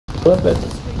Flip it.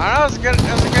 I don't know, it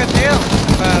was a good deal,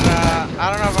 but I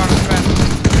don't know if I'm gonna spend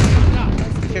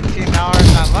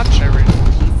 $15 on lunch every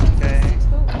day.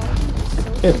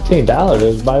 $15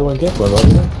 is buy one get one,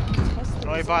 wasn't it?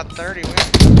 Well, we bought 30. We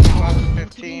bought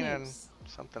 15 and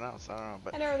something else. I don't know,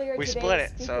 but we split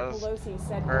it, so it was,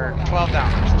 or $12.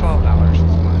 $12 is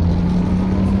mine.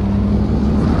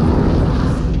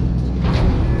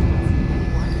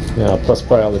 Yeah, plus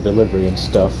probably all the delivery and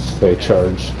stuff they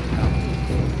charge.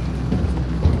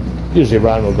 Usually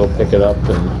Ron will go pick it up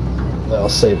and they'll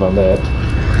save on that.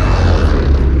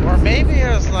 Or maybe it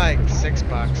was like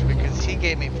 $6 because he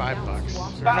gave me $5.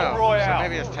 Battle No, Royale. so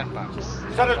maybe it's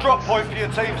 $10. Set a drop point for your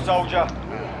team, soldier.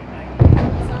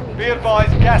 Be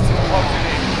advised, gas is closing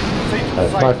in. Proceed to the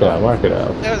safe Mark it out, zone. mark it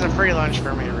out. It was a free lunch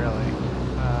for me, really.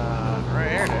 Right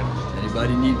here, dude.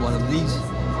 Anybody need one of these?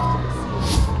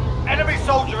 Enemy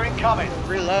soldier incoming.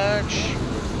 Free lunch.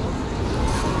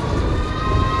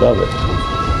 Love it.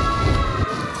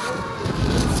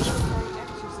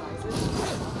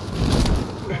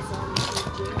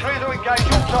 Clear to engage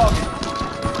your target.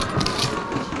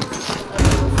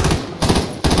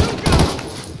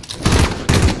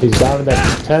 He's down in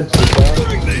that tent, he's down.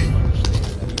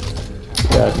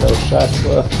 Got no shots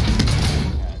left.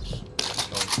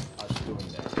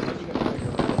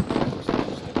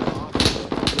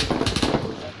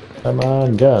 Come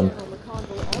on, gun.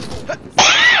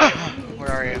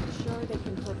 Where are you?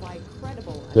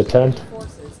 The tent.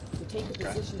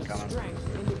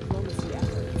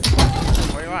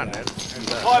 What do you want, dude?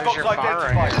 Supply box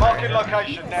identified. Marking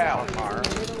location now.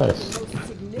 Nice.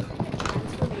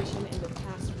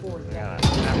 Yeah,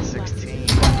 M16.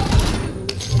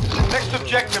 Next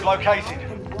objective located.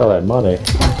 All that money.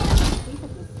 Come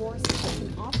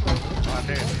on,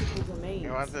 dude.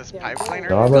 You want this pipe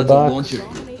cleaner? Armor box. Launcher.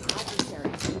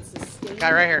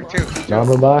 Guy right here, too.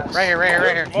 Armor box. Right here, right here,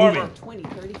 right here. Moving.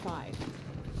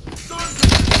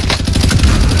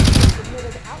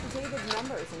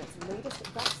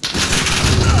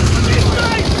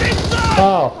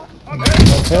 Oh.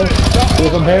 Okay. See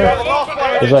them here.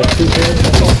 There's like 2 here.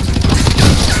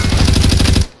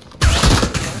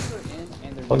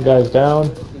 One guy's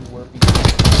down.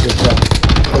 Just got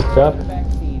picked up.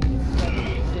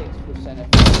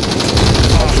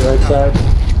 Off the right side.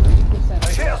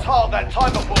 Hit us hard that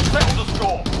time, but we'll settle the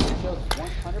score.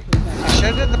 I should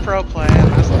have did the pro play. I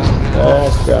messed up, man.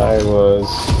 That guy was...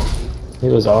 He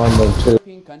was on them too.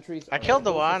 I killed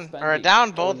the one, or I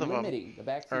downed both of them.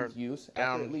 Or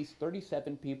down at least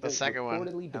 37 people the second one,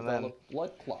 reportedly and then developed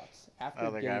blood clots after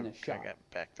the guy getting a shot. got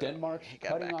backed up. Denmark's He got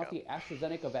cutting back off up. the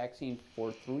AstraZeneca vaccine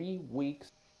for 3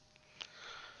 weeks.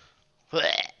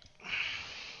 Blech.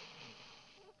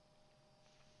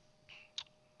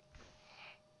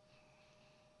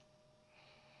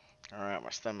 Alright, my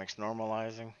stomach's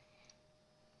normalizing.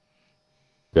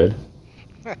 Good.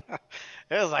 It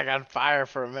was like on fire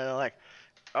for a minute, like,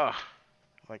 oh,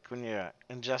 like when you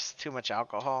ingest too much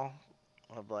alcohol,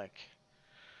 of like,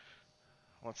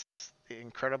 what's the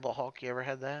Incredible Hulk? You ever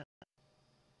had that?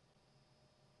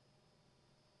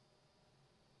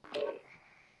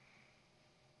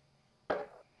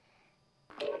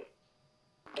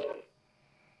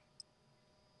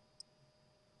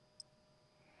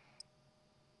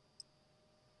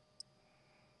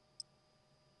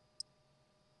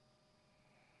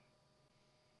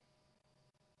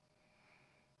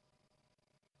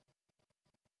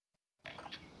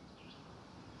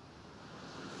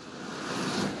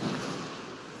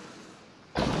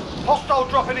 Hostile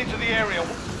dropping into the area.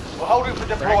 We're holding for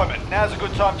deployment. Now's a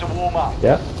good time to warm up.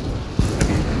 Yeah.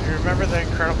 You remember the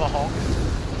Incredible Hulk?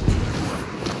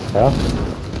 Yeah.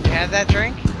 You had that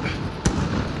drink?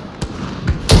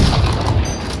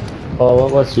 Oh,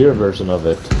 what's your version of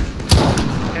it?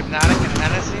 Hypnotic and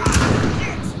Hennessy?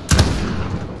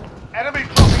 Enemy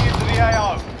dropping into the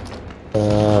AO.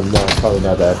 No, probably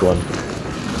not that one.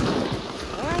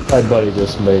 My buddy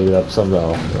just made it up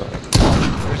somehow.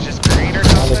 It was just green or I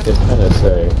something? can kind of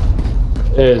say.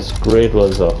 His grade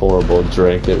was a horrible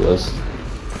drink. It was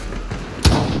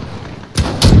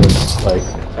like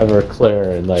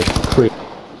Everclear and like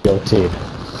creatine.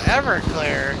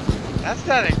 Everclear? That's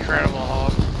not Incredible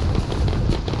Hulk.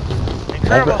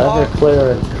 Incredible Hulk?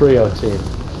 Everclear and creatine.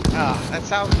 Oh, that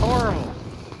sounds horrible.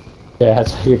 Yeah,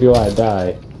 that's if you want to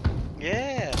die.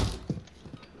 Yeah.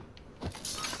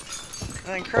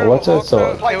 The Incredible what's it, Hulk, so- though,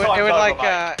 it would Playtime's like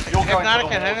over, mate. You're going to Hypnotic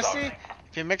the and war Hennessy. zone.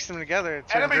 If you mix them together, it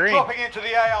turns Enemy green. dropping into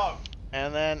the AO.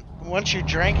 And then once you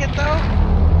drank it,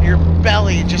 though, your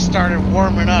belly just started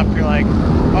warming up. You're like,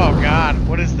 oh god,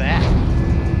 what is that?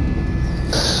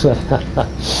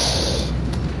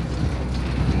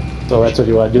 So that's what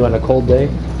you want to do on a cold day?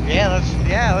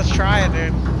 let's try it,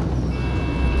 dude.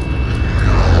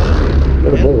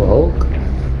 Got a bowl of Hulk.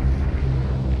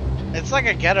 It's like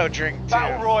a ghetto drink too.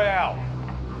 Battle Royale.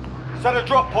 Set a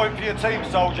drop point for your team,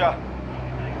 soldier.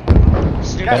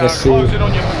 Snoop Gas is Tennessee. closing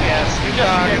on your position. Yeah, Snoop Just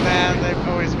Dogg get and that, they've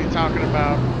always been talking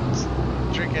about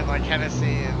drinking like Hennessy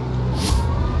and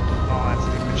all that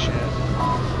stupid shit.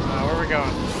 Where are we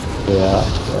going? Yeah.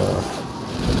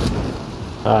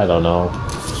 I don't know.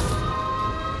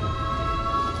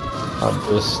 I'm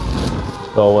just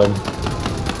going.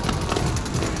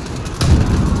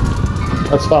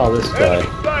 Let's follow this guy.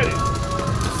 Enemy sighted.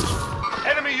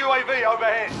 Enemy UAV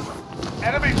overhead.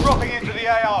 Enemy dropping into the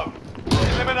AO.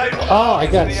 Eliminate all Oh, I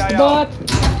got targets in the AO. what?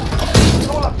 It's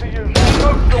all up to you.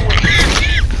 Go for the win.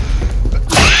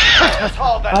 That's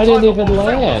hard, that I didn't time even before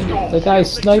land. score. The guy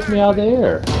sniped me out of the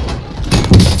air.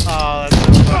 Oh, that's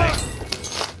so funny.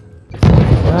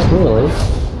 Not really.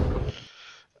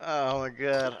 Oh my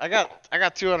god. I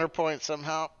got 200 points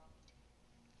somehow.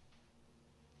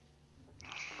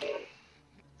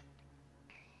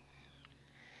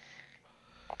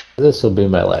 This will be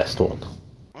my last one.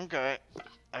 Okay.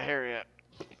 I hear ya.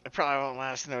 It probably won't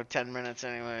last no 10 minutes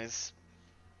anyways.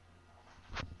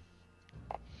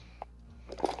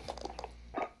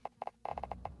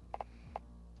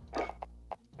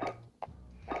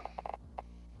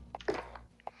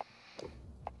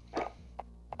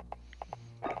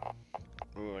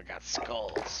 Ooh, I got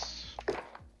skulls.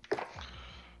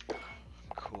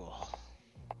 Cool.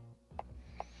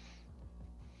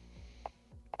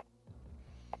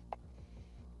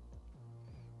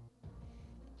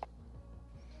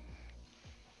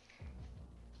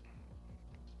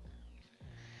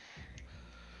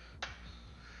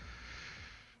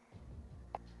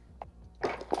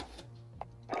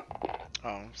 Oh,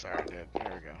 I'm sorry, dude.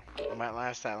 Here we go. It might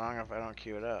last that long if I don't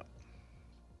queue it up.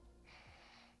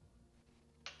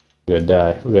 We're gonna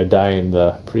die. We're gonna die in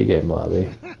the pregame lobby.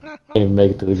 Can't even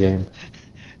make it to the game.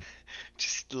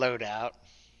 Just load out.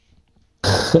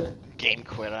 Game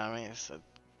quit on me. It said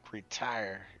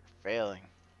retire. You're failing.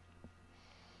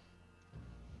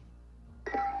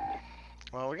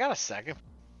 Well, we got a second.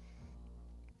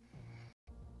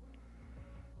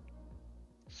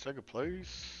 Second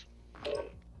place.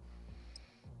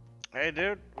 Hey,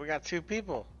 dude. We got 2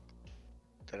 people.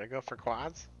 Did I go for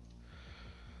quads?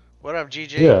 What up,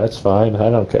 GG? Yeah, that's fine. I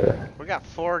don't care. We got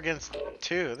 4 against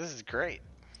 2. This is great.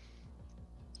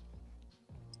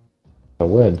 I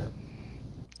win.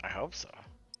 I hope so.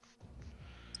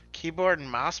 Keyboard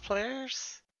and mouse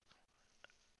players?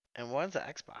 And one's an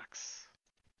Xbox.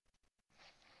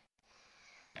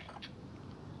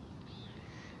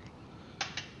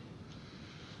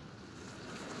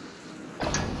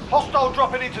 Hostile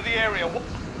dropping into the area.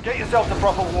 Get yourself a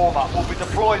proper warm-up. We'll be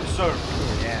deploying soon.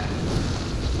 Yeah.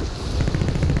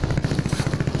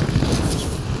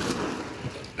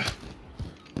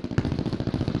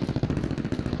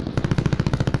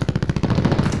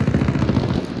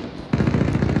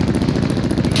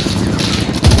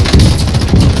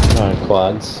 Alright,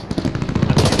 quads.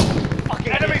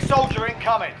 Enemy soldier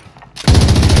incoming.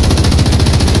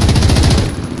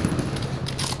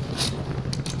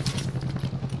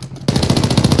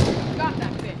 Got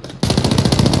that bitch.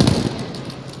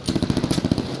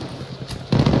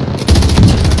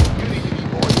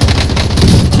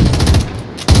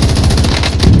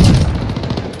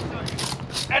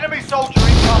 Enemy soldier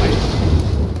incoming.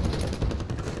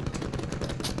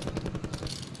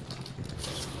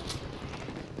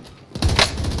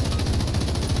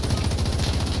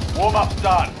 Warm-up's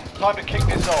done. Time to kick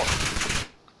this off.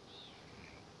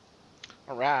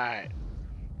 Alright.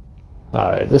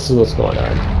 Alright, this is what's going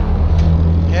on.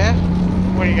 Yeah?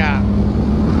 What do you got?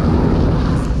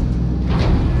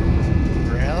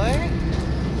 Really?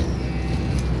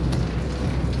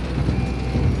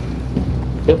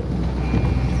 Yep.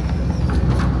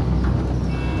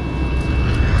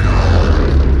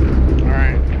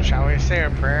 Alright, shall we say a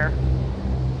prayer?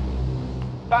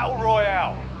 Battle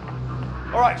Royale.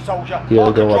 Alright, soldier. You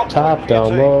Mark gotta a go drop up top, point for your down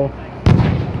team. low.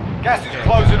 Gas is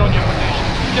closing on your position.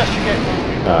 Just you get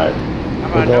moving. Alright. How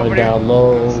We're about going nobody? down Let's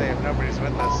low. see if nobody's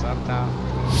with us up top.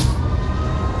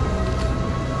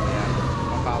 Yeah,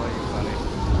 I'll follow you, buddy.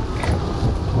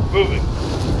 Moving.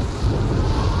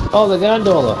 Oh, the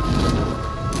gondola.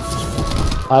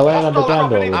 I land on the Hostile gondola.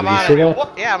 dropping Did I'm you on see it.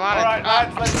 that? Yeah, I'm on Alright, it.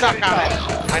 lads, I'm let's stuck get it on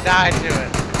done. it. I died to it.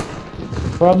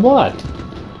 From what?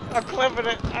 I'm clipping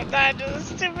it. I died to the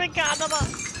stupid gondola.